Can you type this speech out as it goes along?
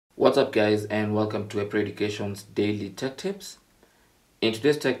What's up guys, and welcome to Apple Education's daily tech tips. In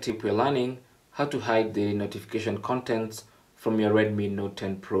today's tech tip we're learning how to hide the notification contents from your Redmi Note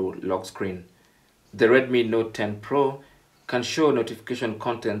 10 Pro lock screen. The Redmi Note 10 Pro can show notification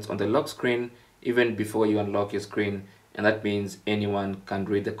contents on the lock screen even before you unlock your screen, and that means anyone can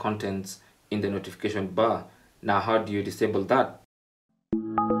read the contents in the notification bar. Now how do you disable that?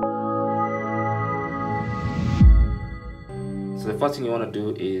 So the first thing you want to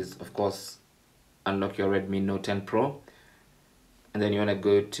do is, of course, unlock your Redmi Note 10 Pro, and then you want to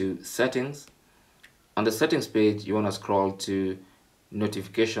go to settings. On the settings page, you want to scroll to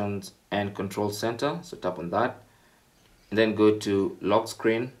notifications and control center, so tap on that, and then go to lock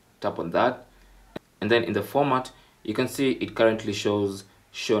screen, tap on that, and then in the format you can see it currently shows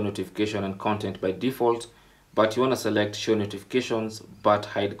show notification and content by default, but you want to select show notifications but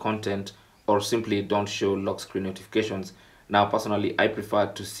hide content, or simply don't show lock screen notifications. Now personally I prefer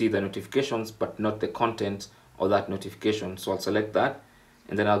to see the notifications but not the content of that notification, so I'll select that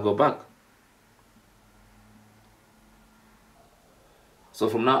and then I'll go back. So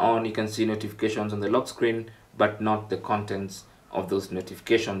from now on you can see notifications on the lock screen but not the contents of those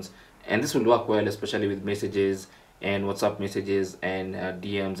notifications, and this will work well especially with messages and WhatsApp messages and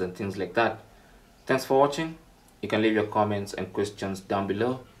DMs and things like that. Thanks for watching. You can leave your comments and questions down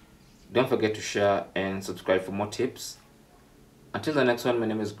below. Don't forget to share and subscribe for more tips. Until the next one, my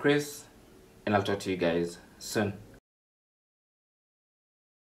name is Chris, and I'll talk to you guys soon.